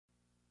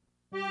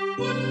I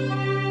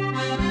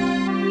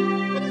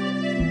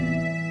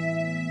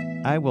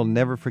will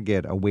never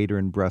forget a waiter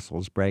in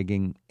Brussels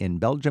bragging, "In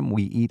Belgium,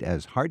 we eat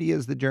as hearty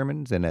as the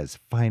Germans and as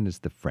fine as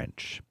the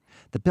French."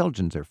 The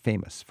Belgians are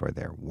famous for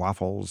their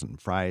waffles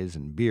and fries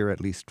and beer, at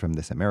least from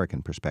this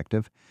American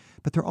perspective,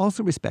 but they're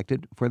also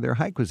respected for their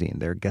high cuisine,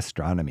 their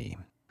gastronomy.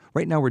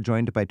 Right now, we're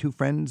joined by two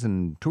friends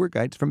and tour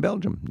guides from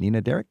Belgium,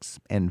 Nina Derricks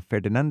and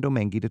Ferdinando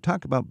Mengi, to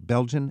talk about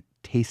Belgian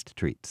taste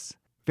treats.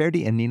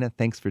 Ferdi and Nina,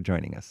 thanks for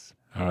joining us.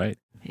 All right.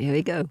 Here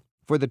we go.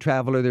 For the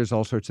traveler, there's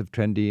all sorts of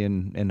trendy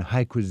and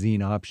high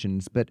cuisine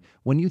options, but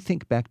when you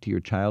think back to your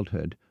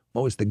childhood,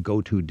 what was the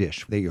go-to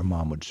dish that your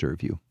mom would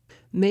serve you?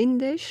 Main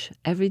dish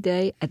every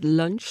day at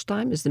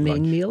lunchtime is the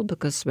main meal,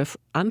 because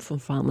I'm from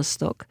farmer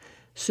stock.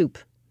 Soup.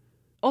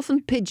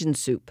 Often pigeon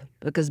soup,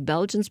 because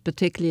Belgians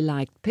particularly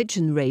liked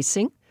pigeon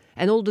racing,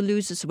 and all the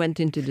losers went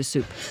into the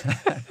soup.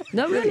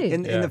 No, really.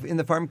 In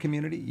the farm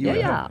community?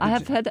 Yeah. I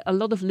have had a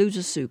lot of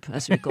loser soup,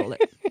 as we call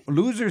it.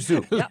 Loser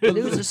soup. Yeah,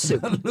 loser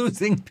soup. A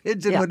losing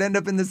pigeon would end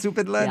up in the soup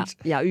at lunch.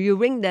 Yeah, you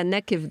wring their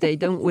neck if they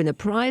don't win a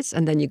prize,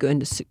 and then you go in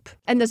the soup.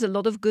 And there's a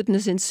lot of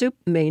goodness in soup.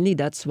 Mainly,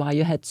 that's why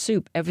you had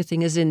soup.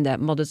 Everything is in there.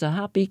 Mothers are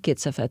happy.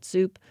 Kids have had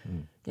soup.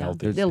 Yeah,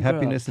 there's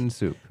happiness in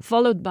soup.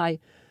 Followed by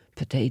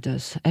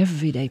potatoes,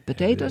 everyday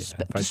potatoes,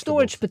 the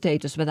storage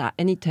potatoes without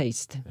any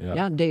taste.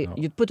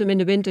 You put them in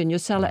the winter in your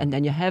cellar, and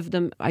then you have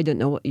them. I don't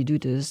know what you do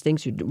to those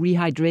things. You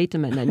rehydrate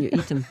them, and then you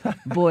eat them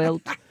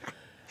boiled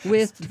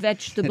with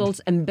vegetables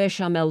and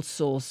bechamel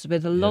sauce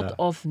with a lot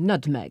of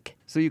nutmeg.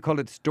 So you call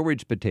it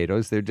storage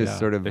potatoes. They're just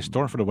sort of... They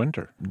store for the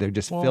winter. They're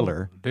just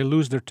filler. They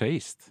lose their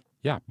taste.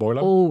 Yeah, boil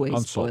them.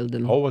 Always boil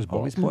them. Always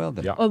boil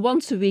them. Yeah. Or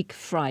once a week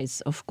fries,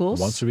 of course.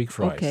 Once a week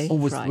fries. Okay,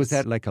 was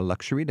that like a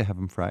luxury to have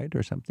them fried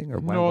or something? Or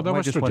No, that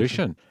was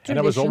tradition. And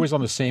it was always on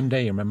the same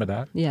day, remember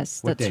that?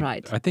 Yes, that's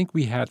right. I think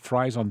we had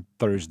fries on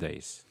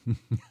Thursdays.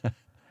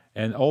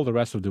 And all the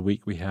rest of the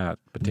week we had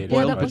potatoes.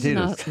 Boiled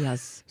potatoes.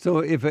 Yes. So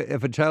if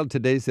a child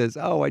today says,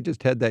 "Oh, I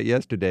just had that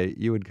yesterday,"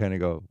 you would kind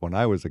of go, "When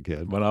I was a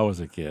kid." When I was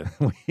a kid.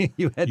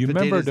 You had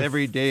potatoes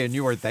every day and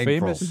you were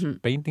thankful. Famous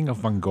painting of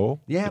Van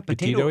Gogh? Yeah, the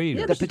potato eaters.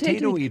 Yeah, the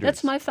potato eaters.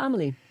 That's my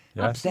family.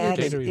 Yes, That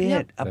is it.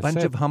 Yeah. A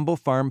bunch of humble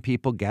farm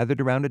people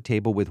gathered around a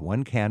table with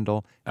one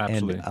candle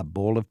and a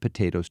bowl of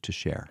potatoes to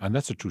share. And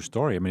that's a true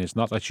story. I mean, it's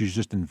not that you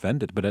just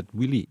invented, but that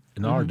really,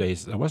 in our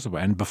days, that was the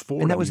way. And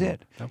before that was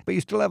it. But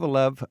you still have a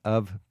love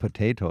of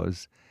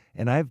potatoes.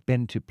 And I've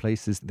been to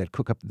places that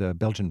cook up the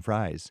Belgian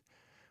fries.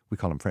 We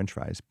call them French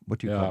fries. What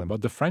do you call them?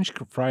 But the French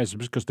fries,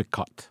 because the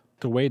cut.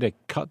 The way they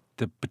cut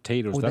the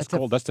potatoes, that's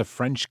the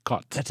French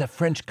cut. That's a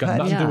French Got cut.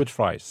 nothing to do with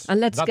fries. And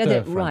let's Not get the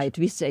it French. right.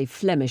 We say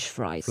Flemish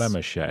fries.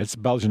 Flemish, yeah. It's a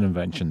Belgian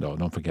invention, though.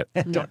 Don't forget.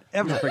 Don't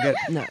ever forget.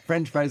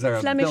 French fries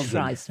are Flemish Belgian.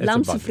 fries.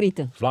 Vlaamse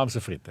frieten.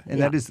 Vlaamse frieten.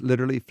 And that is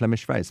literally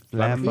Flemish fries.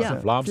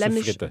 Vlaamse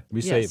Flemish- frieten.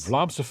 We say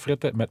Vlaamse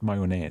frieten met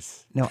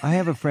mayonaise. Now, I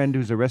have a friend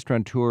who's a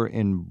restaurateur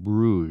in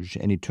Bruges,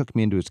 and he took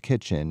me into his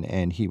kitchen,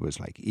 and he was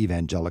like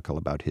evangelical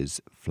about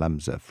his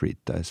Vlaamse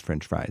frieten, his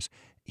French fries.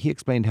 He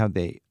explained how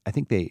they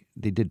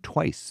did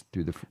twice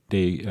through the...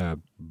 They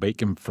bake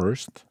them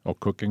first, or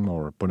cook them,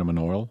 or put them in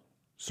oil,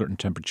 certain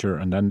temperature,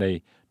 and then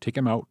they take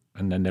them out,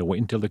 and then they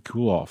wait until they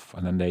cool off,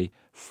 and then they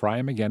fry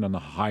them again on a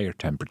higher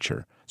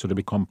temperature, so they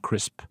become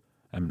crisp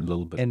and a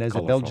little bit And as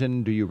colorful. a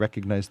Belgian, do you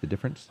recognize the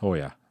difference? Oh,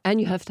 yeah. And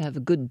you have to have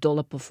a good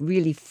dollop of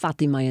really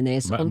fatty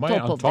mayonnaise on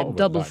top of that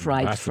double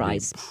fried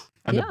fries.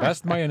 And the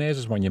best mayonnaise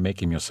is when you make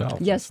them yourself.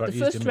 Yes, It's very the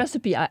easy first to make.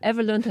 recipe I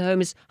ever learned at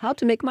home is how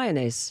to make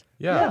mayonnaise.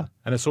 Yeah.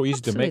 And it's so easy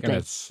to make, and Absolutely.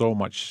 it's so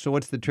much So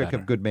what's the trick better.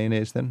 of good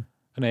mayonnaise then?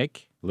 An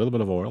egg, a little bit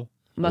of oil,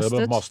 a little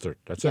bit of mustard.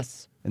 That's it.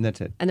 Yes, And that's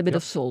it. and a bit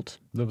of salt.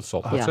 A little bit of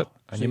salt. Yeah. That's it.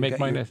 And So you you make got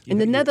your- mayonnaise. In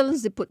the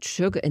Netherlands, they put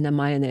sugar in the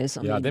mayonnaise.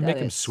 I Yeah, mean, they make that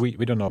them is- sweet.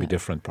 We don't know. Be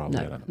different probably.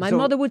 I No. don't know. My So-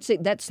 mother would say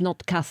that's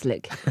not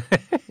Catholic.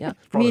 Yeah,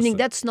 meaning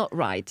that's not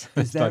right.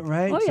 Is that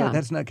right? Oh, So yeah.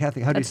 that's not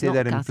Catholic. How do you That's say not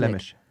that in Catholic.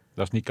 Flemish?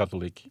 That's niet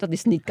katholiek. Dat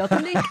is niet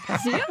katholiek.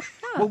 Zie je?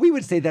 Well, we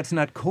would say that's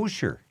not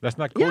kosher. That's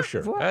not Yeah,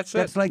 kosher. well, That's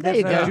That's it. like There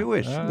that's you not go.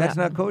 Jewish. That's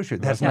not kosher.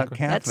 That's not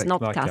Catholic. That's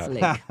not Not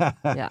Catholic.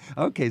 Yeah.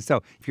 Okay,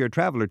 so if you're a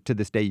traveler to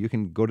this day, you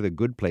can go to the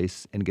good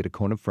place and get a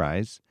cone of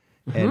fries.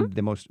 And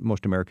the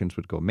most Americans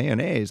would go,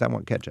 mayonnaise, I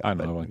want ketchup. I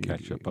know, I want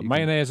ketchup. But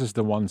mayonnaise is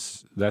the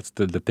ones, that's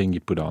the thing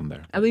you put on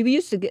there. And we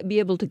used to be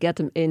able to get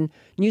them in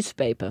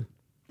newspaper.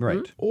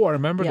 Right. Oh, I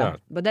remember Yeah, that.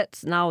 but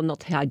that's now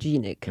not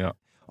hygienic. Yeah.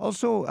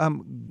 Also,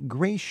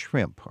 gray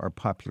shrimp are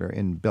popular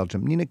in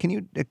Belgium. Nina, can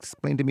you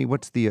explain to me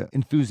what's the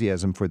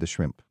enthusiasm for the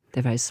shrimp?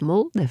 They're very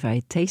small, they're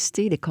very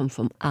tasty. They come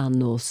from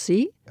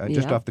Annecy.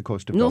 Just off the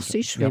coast of Belgium. North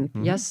Sea shrimp,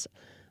 yes.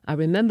 I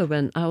remember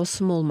when I was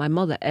small, my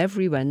mother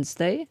every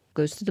Wednesday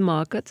goes to the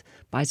market,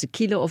 buys a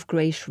kilo of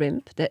grey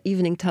shrimp. The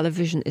evening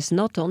television is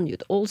not on.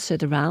 You'd all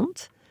sit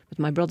around with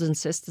my brothers and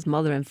sisters,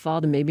 mother and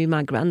father, maybe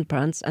my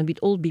grandparents, and we'd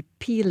all be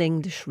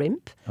peeling the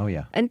shrimp Oh,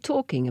 yeah. and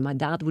talking. And my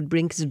dad would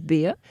bring his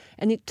beer.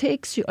 And it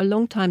takes you a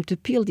long time to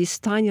peel these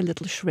tiny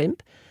little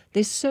shrimp.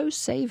 They're so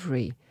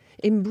savory.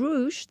 In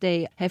Bruges,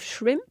 they have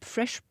shrimp,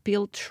 fresh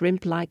peeled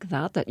shrimp like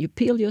that you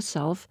peel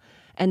yourself.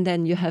 and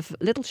then you have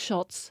little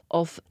shots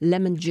of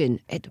lemon gin.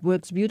 It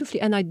works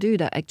beautifully, and I do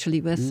that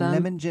actually with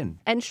lemon gin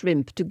and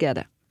shrimp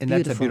together. And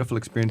that's a beautiful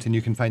experience, and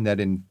you can find that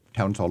in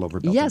towns all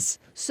over Belgium. Yes.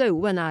 So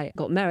when I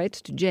got married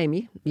to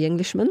Jamie, the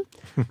Englishman,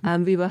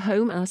 and we were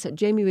home, and I said,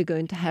 Jamie, we're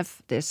going to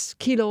have this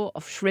kilo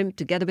of shrimp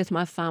together with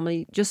my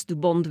family, just to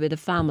bond with the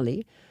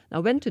family. I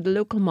went to the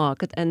local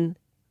market, and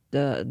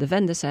the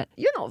vendor said,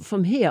 "You're not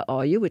from here,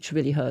 are you?" Which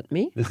really hurt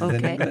me. This is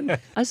in England?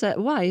 I said,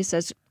 "Why?" He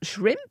says,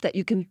 "Shrimp that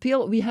you can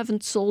peel. We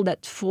haven't sold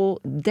that for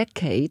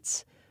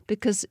decades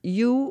because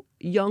you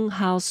young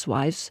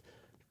housewives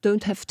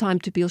don't have time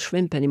to peel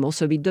shrimp anymore.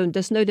 So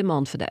there's no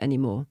demand for that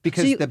anymore."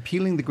 Because the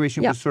peeling the grey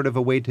shrimp was sort of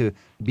a way to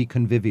be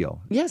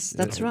convivial. Yes,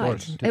 that's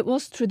right. It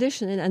was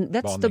tradition, and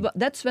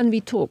that's when we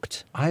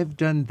talked. I've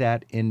done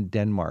that in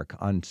Denmark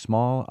on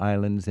small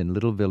islands in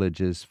little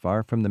villages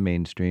far from the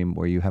mainstream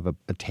where you have a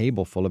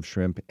table full of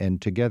shrimp, and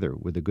together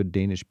with a good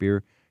Danish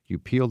beer, you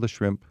peel the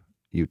shrimp,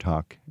 you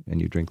talk, and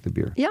you drink the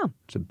beer. Yeah.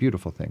 It's a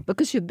beautiful thing.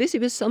 Because you're busy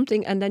with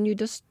something and then you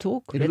just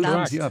talk. It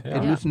loosens you up.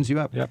 Yeah. It loosens you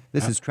up. Yep.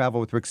 This is Travel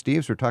with Rick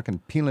Steves. We're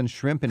talking peeling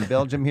shrimp in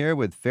Belgium here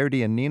with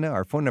Ferdy and Nina.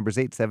 Our phone number is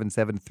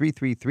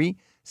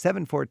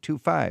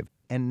 877-333-7425.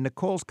 And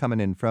Nicole's coming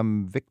in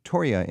from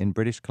Victoria in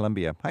British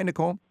Columbia. Hi,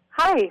 Nicole.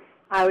 Hi.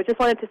 I just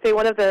wanted to say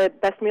one of the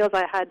best meals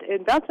I had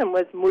in Belgium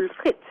was moule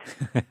frites.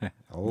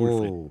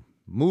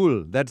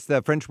 Moule. That's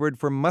the French word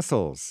for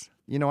mussels.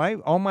 You know,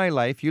 all my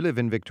life, you live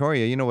in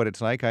Victoria, you know what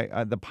it's like.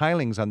 The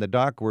pilings on the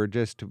dock were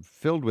just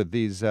filled with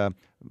these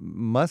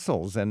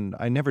mussels, and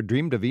I never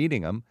dreamed of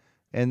eating them.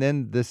 And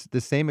then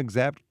the same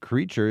exact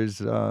creatures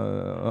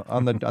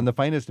on the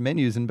finest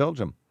menus in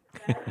Belgium.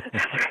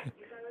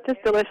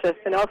 Just delicious,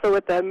 and also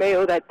with the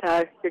mayo that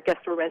your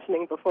guests were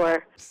mentioning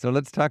before. So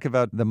let's talk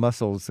about the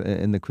mussels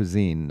in the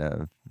cuisine,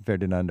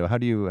 Ferdinando. How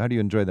do you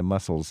enjoy the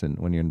mussels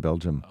when you're in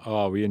Belgium?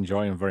 Oh, we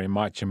enjoy them very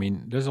much. I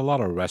mean, there's a lot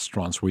of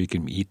restaurants where you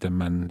can eat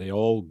them, and they're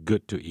all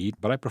good to eat.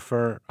 But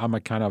I'm a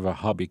kind of a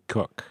hobby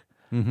cook,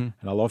 and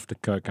I love to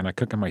cook, and I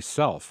cook them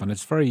myself. And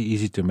it's very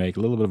easy to make. A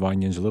little bit of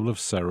onions, a little bit of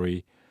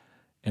celery,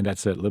 and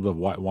that's it. A little bit of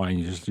white wine.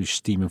 You just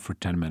steam them for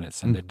 10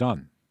 minutes, and they're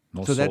done.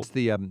 No so salt. That's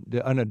the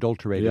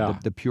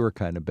unadulterated, the pure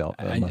kind of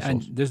mussels.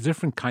 And there's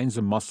different kinds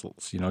of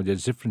mussels. You know,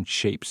 there's different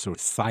shapes or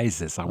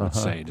sizes, I would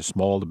say. The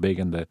small, the big,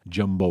 and the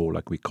jumbo,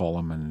 like we call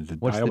them. And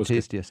what's the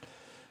tastiest?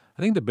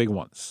 I think the big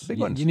ones. Big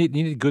ones. You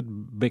need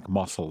good big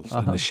mussels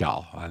in the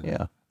shell.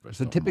 Yeah.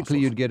 So typically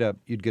you'd get a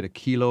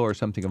kilo or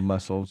something of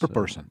mussels per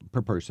person.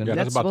 Yeah,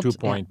 that's about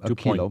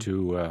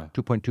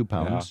 2.2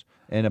 pounds,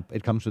 and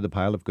it comes with a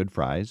pile of good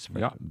fries,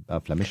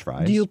 Flemish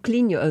fries. Do you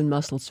clean your own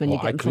mussels when you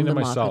get them from the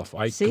market?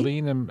 I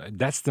clean them.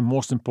 That's the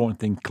most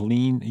important thing.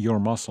 Clean your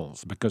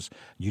mussels because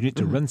you need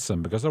to rinse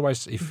them. Because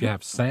otherwise, if you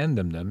have sand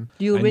in them,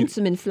 do you rinse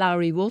them in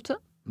floury water?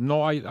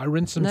 No, I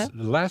rinse them. No?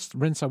 The last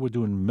rinse I would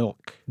do in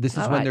milk. This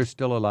is when they're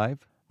still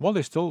alive. Well,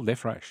 they're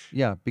fresh.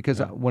 Yeah, because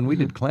when we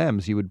did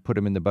clams, you would put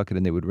them in the bucket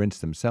and they would rinse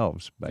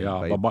themselves. But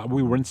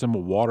we rinse them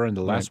with water, and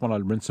the last one I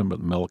rinse them with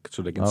milk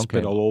so they can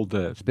spit it all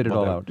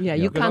out. Yeah,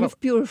 you kind of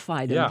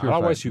purify them. Yeah,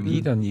 otherwise you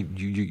eat and you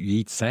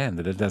eat sand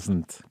and it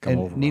doesn't come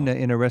over. Nina,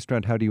 in a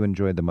restaurant, how do you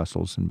enjoy the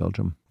mussels in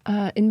Belgium?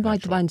 In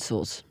white wine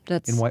sauce.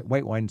 In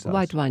white wine sauce?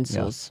 White wine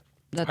sauce.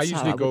 Yeah. I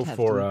usually go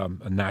for a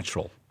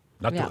natural.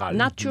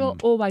 Natural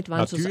or white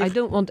wine sauce. I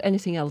don't want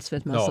anything else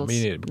with mussels. No,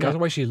 me neither. Because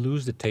otherwise you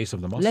lose the taste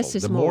of the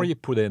mussel. The more you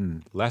put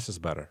in, less is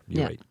better.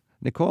 You're right.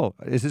 Nicole,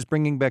 is this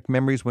bringing back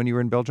memories when you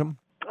were in Belgium?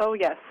 Oh,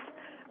 yes.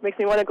 Makes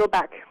me want to go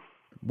back.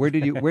 Where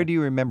do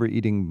you remember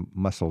eating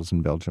mussels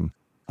in Belgium?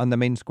 On the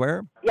main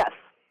square? Yes.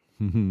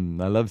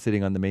 I love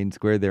sitting on the main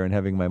square there and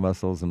having my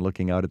mussels and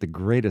looking out at the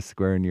greatest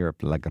square in Europe,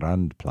 La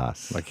Grande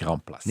Place.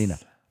 Nina.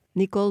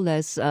 Nicole,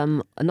 there's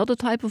another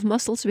type of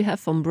mussels we have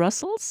from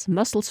Brussels.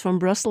 Mussels from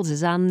Brussels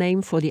is our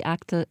name for the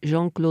actor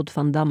Jean-Claude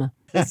Van Damme.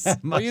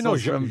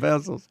 From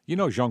Brussels. You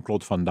know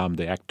Jean-Claude Van Damme,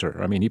 the actor.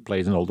 I mean, he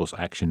plays in all those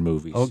action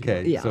movies.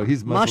 Okay, so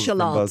he's mussels from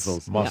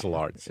Brussels. Martial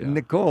arts. Yeah.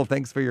 Nicole,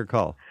 thanks for your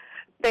call.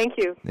 Thank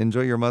you.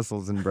 Enjoy your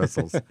mussels in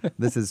Brussels.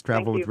 This is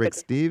Travel with Rick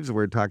Steves.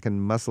 We're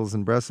talking mussels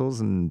in Brussels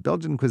and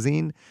Belgian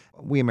cuisine.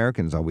 We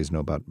Americans always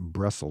know about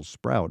Brussels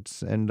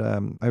sprouts, and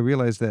I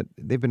realize that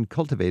they've been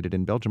cultivated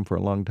in Belgium for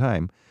a long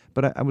time.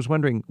 But I was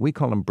wondering, we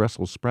call them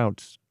Brussels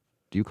sprouts.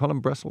 Do you call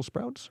them Brussels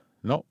sprouts?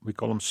 No, we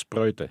call them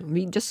spruiten.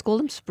 We just call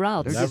them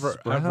sprouts. Ever.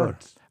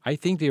 I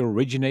think they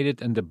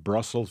originated in the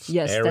Brussels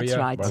area. Yes, that's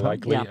right.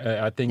 Likely,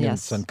 I think in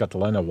St.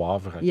 Catalina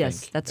Wavre.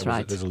 Yes, that's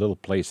right. There's a little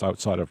place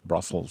outside of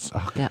Brussels.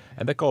 Okay.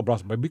 And they call it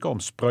Brussels, but we call them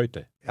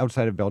spruiten.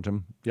 Outside of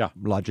Belgium? Yeah.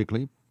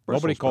 Logically.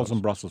 Nobody calls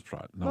them Brussels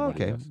sprouts.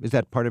 Okay. Is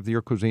that part of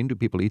your cuisine? Do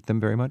people eat them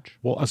very much?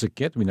 Well, as a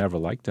kid, we never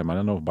liked them. I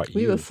don't know about you.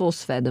 We were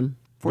force-fed them.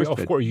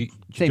 Of course,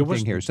 same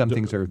thing here. Some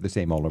things are the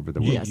same all over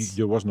the world.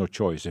 There was no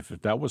choice. If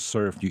that was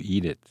served, you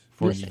eat it.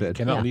 You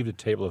cannot leave the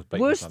table of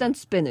bacon. Worse than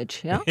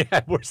spinach, yeah?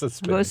 Yeah, worse than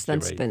spinach. Worse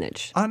than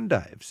spinach.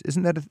 Endives.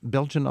 Isn't that a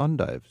Belgian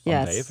endive?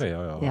 Yes.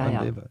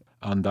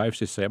 Endives,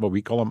 they say, but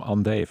we call them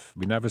andijf.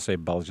 We never say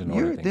Belgian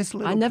or anything. This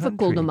little I never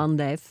country. call them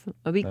andijf.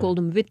 We call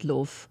them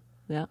witloof.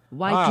 Yeah,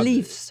 white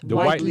leaves. The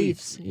white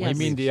leaves. You Yes.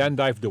 mean the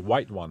endive, the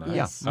white one? Huh?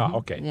 Yes.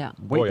 Okay. Yeah.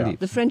 White leaf.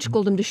 The French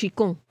call them the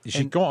chicon. The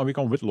chicon and we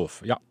call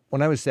witlof. Yeah.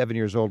 When I was 7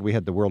 years old, we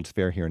had the World's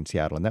Fair here in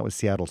Seattle, and that was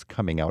Seattle's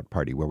coming out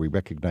party where we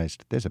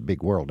recognized there's a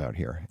big world out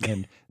here.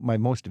 And my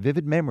most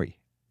vivid memory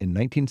in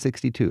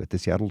 1962 at the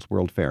Seattle's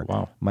World Fair,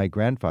 my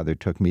grandfather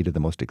took me to the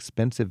most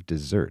expensive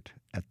dessert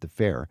at the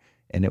fair,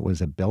 and it was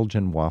a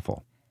Belgian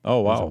waffle.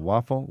 Oh, wow. It was a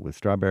waffle with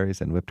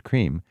strawberries and whipped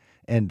cream.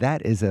 And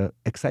that is an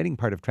exciting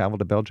part of travel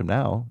to Belgium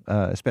now,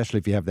 especially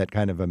if you have that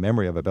kind of a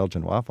memory of a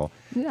Belgian waffle.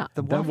 Yeah.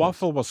 The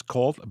waffle was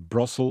called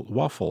Brussels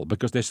waffle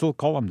because they still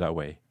call them that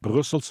way.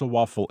 Brussels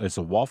waffle is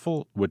a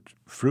waffle with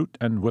fruit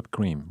and whipped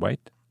cream,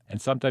 right?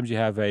 And sometimes you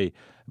have a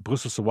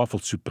Brussels waffle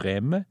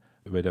supreme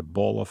with a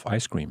bowl of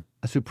ice cream.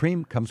 A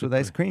Supreme comes with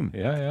ice cream.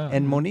 Yeah.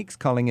 And Monique's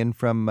calling in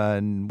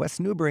from West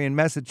Newbury in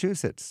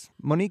Massachusetts.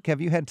 Monique,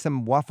 have you had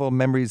some waffle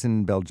memories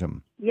in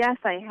Belgium? Yes,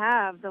 I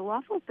have. The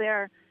waffles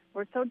there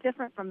were so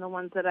different from the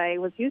ones that I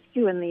was used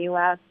to in the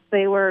U.S.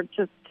 They were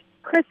just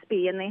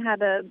crispy, and they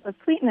had a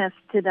sweetness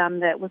to them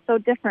that was so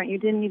different. You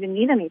didn't even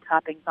need any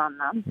toppings on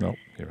them. No,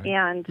 you're right.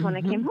 And when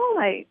I came home,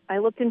 I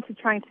looked into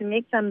trying to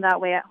make them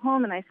that way at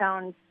home, and I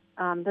found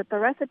that the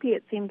recipe,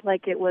 it seemed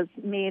like it was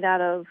made out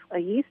of a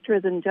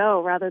yeast-risen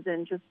dough rather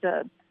than just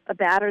a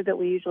batter that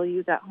we usually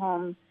use at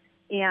home.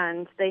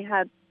 And they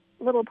had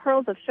little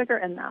pearls of sugar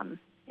in them.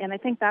 And I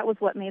think that was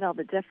what made all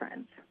the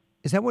difference.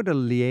 Is that what a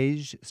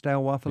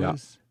Liège-style waffle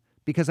is?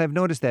 Because I've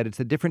noticed that it's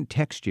a different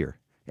texture.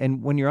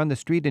 And when you're on the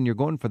street and you're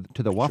going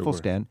to the waffle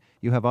stand,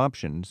 you have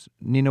options.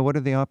 Nina, what are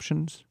the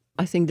options?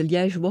 I think the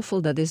Liège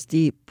waffle, that is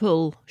the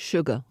pearl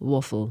sugar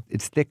waffle.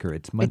 It's thicker.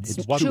 It's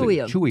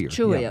chewier.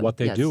 Chewier. Yeah. What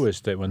they do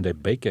is that when they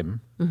bake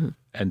them,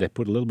 and they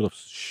put a little bit of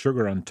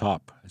sugar on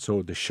top,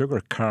 so the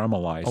sugar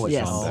caramelizes on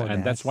that.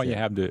 And that's why you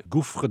have the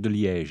gouffre de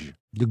Liège.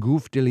 The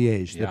Gouffre de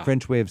Liège, the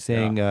French way of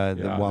saying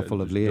the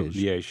waffle of Liège.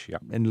 Liège, yeah.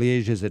 And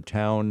Liège is a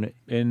town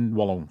in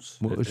Wallons.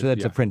 So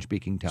that's a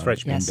French-speaking town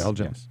in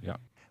Belgium. Yes, yeah.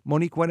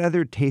 Monique, what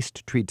other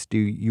taste treats do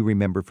you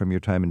remember from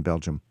your time in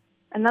Belgium?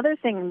 Another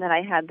thing that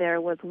I had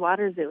there was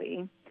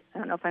waterzooey. I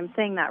don't know if I'm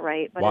saying that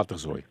right. But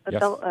waterzooey, it's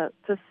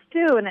a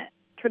stew, and it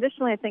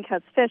traditionally I think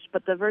has fish,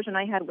 but the version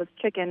I had was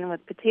chicken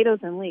with potatoes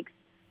and leeks.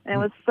 And it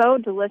was so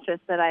delicious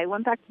that I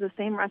went back to the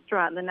same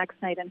restaurant the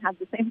next night and had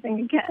the same thing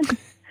again.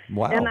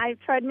 Wow. And I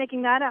tried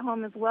making that at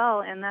home as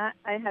well, and that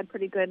I had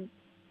pretty good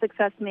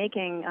success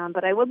making.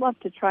 But I would love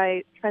to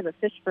try the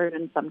fish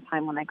version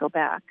sometime when I go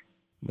back.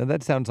 Now,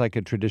 that sounds like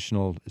a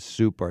traditional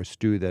soup or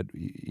stew that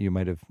you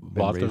might have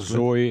been raised with.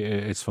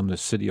 Waterzooey is from the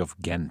city of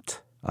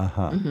Ghent.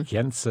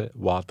 Gentse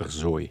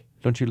waterzooey.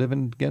 Don't you live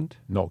in Ghent?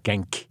 No,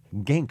 Genk.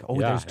 Genk. Oh,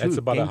 there's two. It's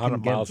about Genk 100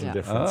 and miles Ghent. in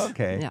difference. Oh,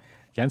 okay. Yeah.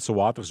 Gentse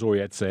waterzooey,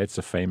 it's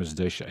a famous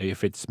dish.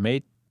 If it's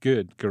made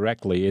good,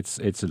 correctly, it's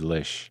a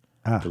delish.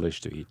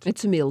 Delish to eat.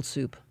 It's a meal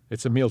soup.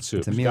 It's a meal soup.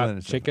 It's a meal and got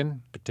a soup.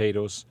 Chicken,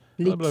 potatoes,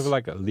 a little bit of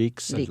like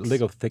leeks, a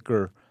little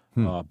thicker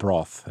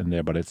broth in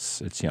there, but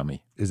it's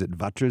yummy. Is it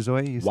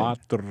waterzooey, you said?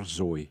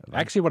 Waterzooey.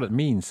 Actually, what it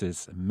means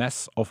is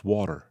mess of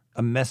water.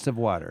 A mess of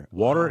water.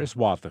 Water is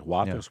water.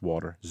 Water is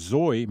water.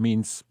 Zooi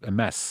means a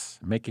mess,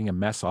 making a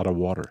mess out of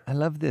water. I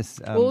love this.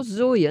 Or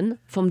zooien,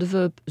 from the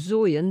verb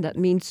zooien, that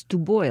means to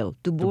boil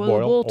boil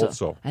water.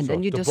 Also. And So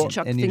then you to just boil-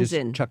 chuck and you things just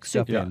in. chuck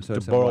stuff in, so to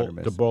it's a water boil,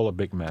 mess. to boil a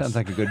big mess. Sounds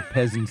like a good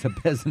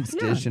peasant's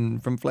dish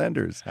from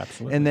Flanders.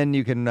 Absolutely. And then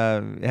you can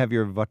have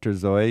your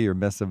waterzooey, your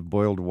mess of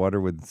boiled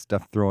water with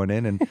stuff thrown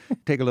in, and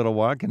take a little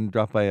walk and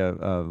drop by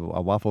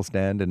a waffle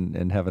stand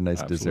and have a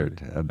nice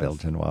dessert, a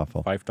Belgian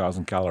waffle.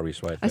 5,000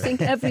 calories right there. I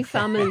think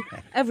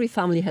every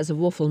family has a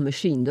waffle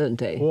machine, don't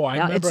they? Oh, I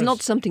remember it's not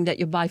as- something that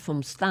you buy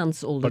from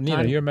stands all the But Nina,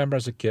 time. you remember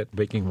as a kid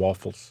baking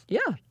waffles? Yeah,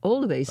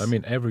 always. I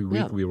mean, every week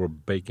Yeah. we were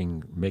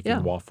making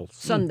waffles.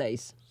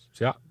 Sundays.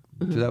 Yeah.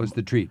 So that was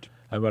the treat.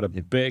 I got a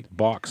big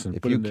box and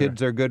If put you in there.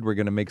 kids are good, we're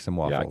going to make some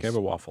waffles. Yeah, give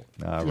a waffle.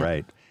 All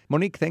right.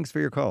 Monique, thanks for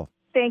your call.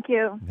 Thank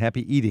you.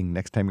 Happy eating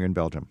next time you're in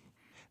Belgium.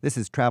 This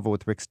is Travel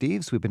with Rick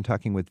Steves. We've been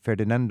talking with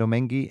Ferdinand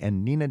Domengi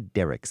and Nina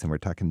Derricks, and we're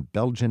talking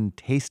Belgian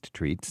taste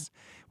treats.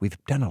 We've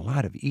done a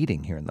lot of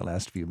eating here in the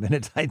last few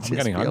minutes. I just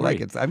getting feel hungry.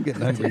 like I'm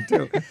getting hungry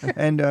too.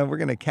 And we're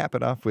going to cap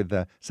it off with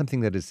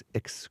something that is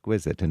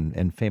exquisite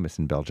and famous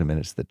in Belgium, and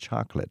it's the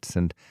chocolates.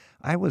 And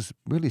I was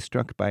really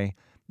struck by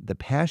the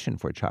passion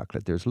for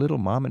chocolate. There's little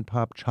mom and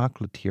pop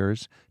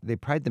chocolatiers. They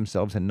pride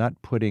themselves in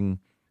not putting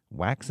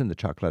wax in the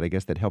chocolate, I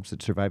guess, that helps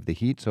it survive the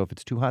heat. So if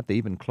it's too hot, they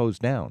even close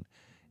down.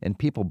 And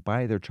people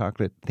buy their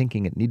chocolate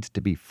thinking it needs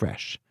to be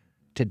fresh.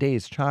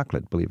 Today's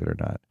chocolate, believe it or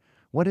not.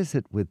 What is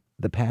it with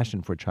the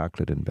passion for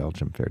chocolate in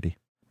Belgium, Ferdy?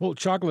 Well,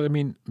 chocolate, I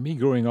mean, me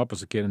growing up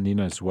as a kid and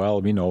Nina as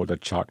well, we know that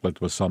chocolate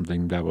was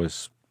something that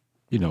was,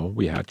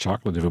 we had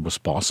chocolate if it was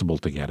possible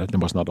to get it. It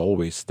was not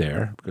always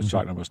there because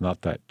chocolate was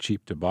not that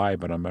cheap to buy.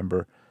 But I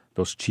remember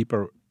those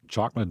cheaper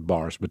chocolate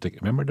bars.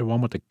 Remember the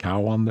one with the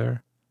cow on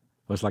there?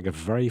 It was like a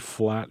very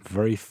flat,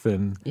 very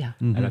thin. Yeah.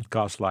 And it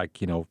cost like,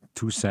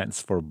 2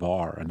 cents for a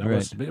bar. And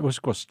it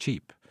was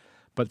cheap.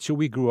 But so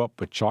we grew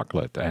up with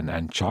chocolate,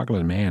 and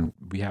chocolate, man,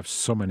 we have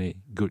so many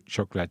good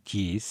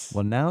chocolatiers.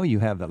 Well, now you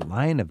have the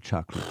line of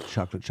chocolate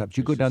shops.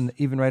 You go down,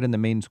 even right in the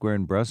main square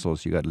in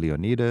Brussels, you got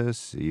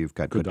Leonidas, you've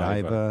got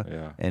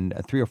Godiva, and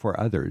 3 or 4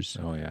 others.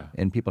 Oh, yeah.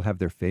 And people have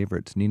their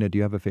favorites. Nina, do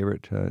you have a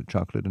favorite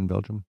chocolate in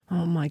Belgium?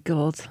 Oh my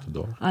God,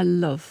 I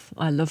love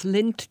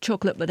Lindt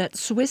chocolate, but that's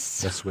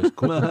Swiss. That's Swiss.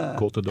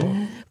 Côte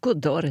d'Or. Côte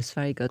d'Or is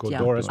very good. Côte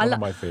d'Or is one of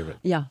my favorites.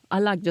 Yeah, I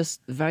like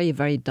just very,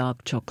 very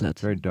dark chocolate.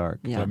 Very dark.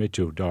 Yeah, me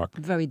too. Dark.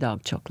 Very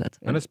dark chocolate.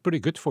 And it's pretty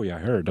good for you. I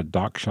heard a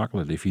dark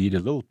chocolate. If you eat a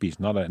little piece,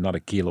 not a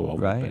kilo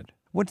of it.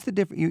 What's the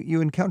difference?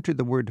 You encountered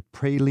the word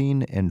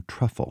praline and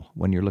truffle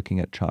when you're looking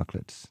at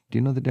chocolates. Do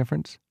you know the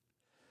difference?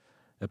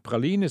 A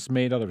praline is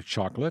made out of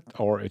chocolate,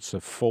 or it's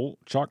a full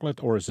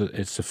chocolate, or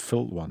it's a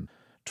filled one.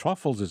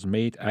 Truffles is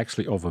made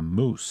actually of a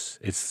mousse.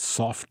 It's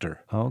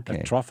softer. Okay.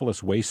 A truffle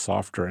is way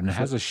softer, and it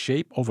has a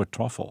shape of a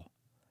truffle.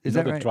 Is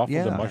that the right? truffle,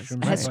 Yeah. the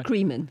mushroom? It has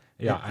cream in.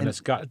 Yeah, and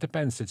it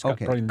depends. It's got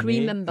probably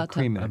Cream and butter.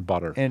 Cream and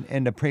butter.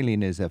 And a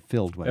praline is a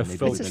filled one. A Maybe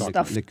filled It's a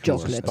chocolate. stuffed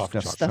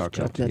chocolate. Stuffed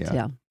chocolate,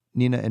 Yeah.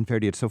 Nina and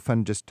Ferdy, it's so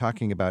fun just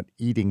talking about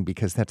eating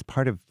because that's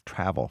part of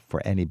travel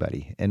for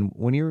anybody. And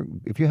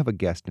if you have a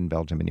guest in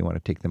Belgium and you want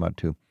to take them out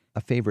to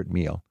a favorite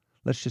meal,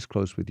 let's just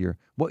close with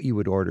what you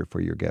would order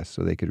for your guests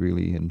so they could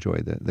really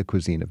enjoy the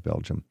cuisine of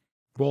Belgium.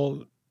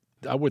 Well,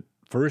 I would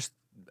first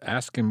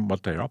ask them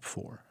what they're up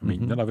for. I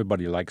mean, not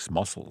everybody likes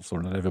mussels,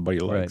 or not everybody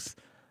likes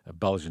a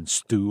Belgian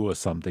stew or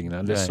something.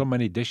 And there's so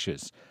many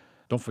dishes.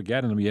 Don't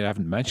forget, and we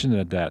haven't mentioned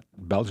it, that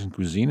Belgian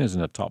cuisine is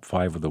in the top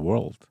 5 of the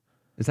world.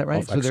 Is that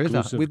right?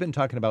 So we've been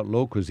talking about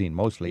low cuisine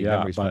mostly,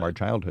 memories from our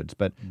childhoods,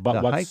 but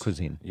the high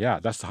cuisine. Yeah,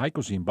 that's the high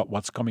cuisine. But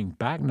what's coming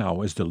back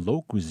now is the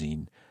low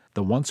cuisine,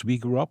 the ones we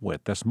grew up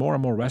with. There's more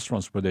and more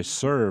restaurants where they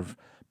serve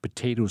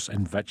potatoes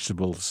and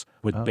vegetables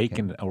with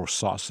bacon or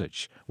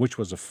sausage, which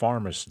was a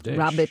farmer's dish.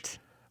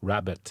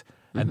 Rabbit.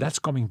 And that's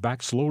coming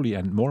back slowly,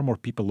 and more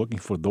people looking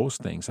for those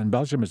things. And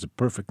Belgium is a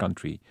perfect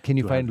country. Can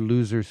you find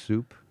loser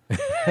soup?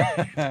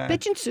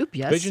 Pigeon soup,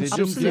 yes. Pigeon soup,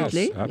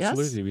 absolutely. yes.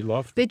 Absolutely. We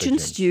love pigeon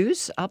pigeons.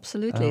 stews,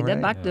 absolutely.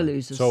 They're back the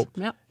losers. So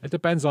it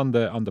depends on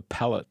the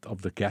palate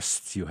of the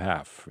guests you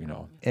have,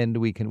 And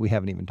we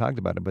haven't even talked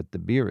about it, but the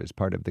beer is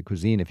part of the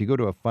cuisine. If you go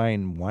to a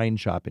fine wine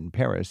shop in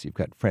Paris, you've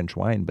got French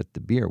wine, but the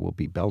beer will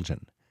be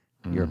Belgian.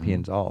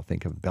 Europeans all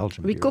think of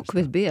Belgian beer. We cook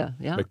with beer,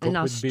 yeah. We cook in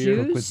our with beer.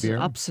 stews, Cook with beer.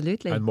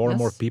 absolutely. And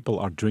more people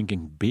are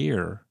drinking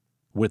beer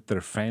with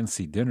their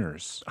fancy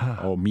dinners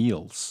or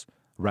meals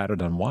rather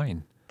than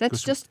wine.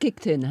 That's just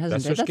kicked in,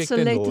 hasn't it? That's the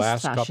in latest the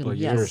last fashion. couple of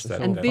yes. years.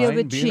 And that beer fine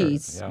with beer.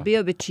 cheese. Yeah.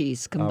 Beer with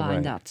cheese,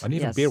 combine that. And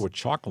even yes. beer with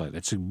chocolate.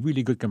 It's a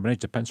really good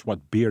combination. Depends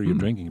what beer you're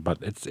drinking, but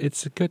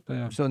it's a good...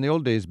 So in the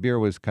old days, beer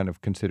was kind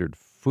of considered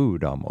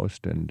food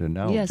almost, and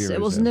now yes, beer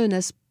it was known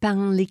as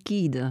pain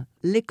liquide,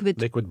 liquid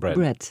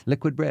bread.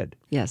 Liquid bread.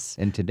 Yes.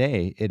 And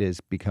today it has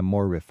become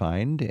more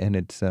refined, and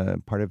it's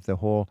part of the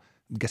whole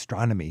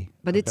gastronomy.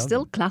 But it's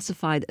still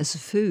classified as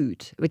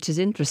food, which is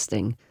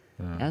interesting.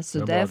 So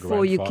Remember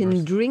therefore you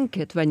can drink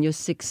it when you're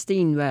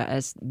 16,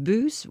 whereas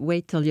booze,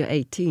 wait till you're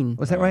 18.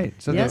 Was that right?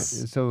 So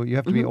yes. So you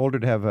have to be older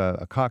to have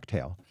a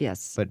cocktail.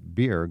 Yes. But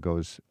beer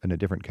goes in a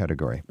different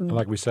category.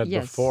 Like we said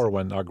Yes. before,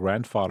 when our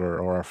grandfather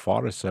or our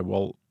father said,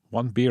 well,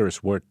 one beer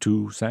is worth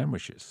 2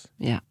 sandwiches.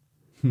 Yeah.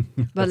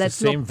 But let's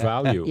the same not,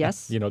 value.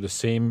 yes. The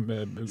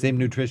same... Same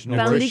nutritional.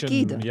 Pain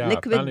nutrition, liquide,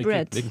 liquid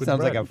bread.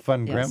 Sounds like a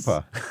fun Yes.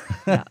 grandpa.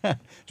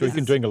 So you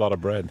can drink a lot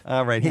of bread.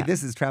 All right. Hey, Yeah.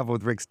 this is Travel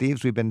with Rick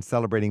Steves. We've been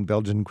celebrating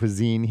Belgian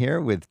cuisine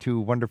here with 2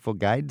 wonderful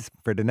guides,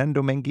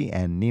 Ferdinando Mengi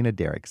and Nina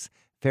Derricks.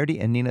 Ferdy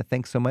and Nina,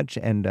 thanks so much.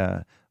 And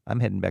I'm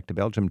heading back to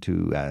Belgium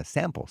to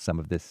sample some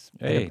of this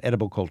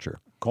edible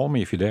culture. Call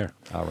me if you're there.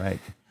 All right.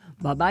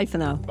 Bye-bye for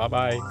now.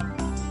 Bye-bye.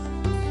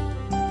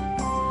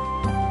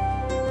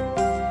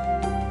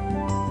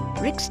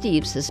 Rick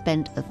Steves has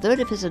spent a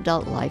third of his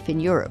adult life in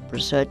Europe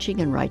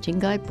researching and writing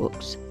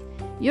guidebooks.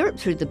 Europe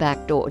Through the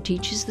Back Door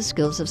teaches the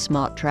skills of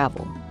smart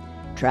travel.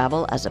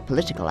 Travel as a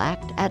political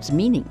act adds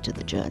meaning to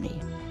the journey.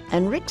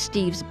 And Rick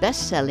Steves'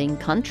 best-selling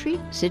country,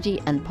 city,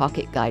 and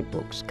pocket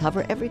guidebooks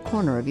cover every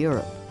corner of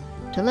Europe.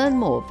 To learn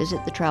more,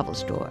 visit the travel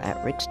store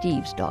at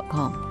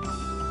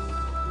ricksteves.com.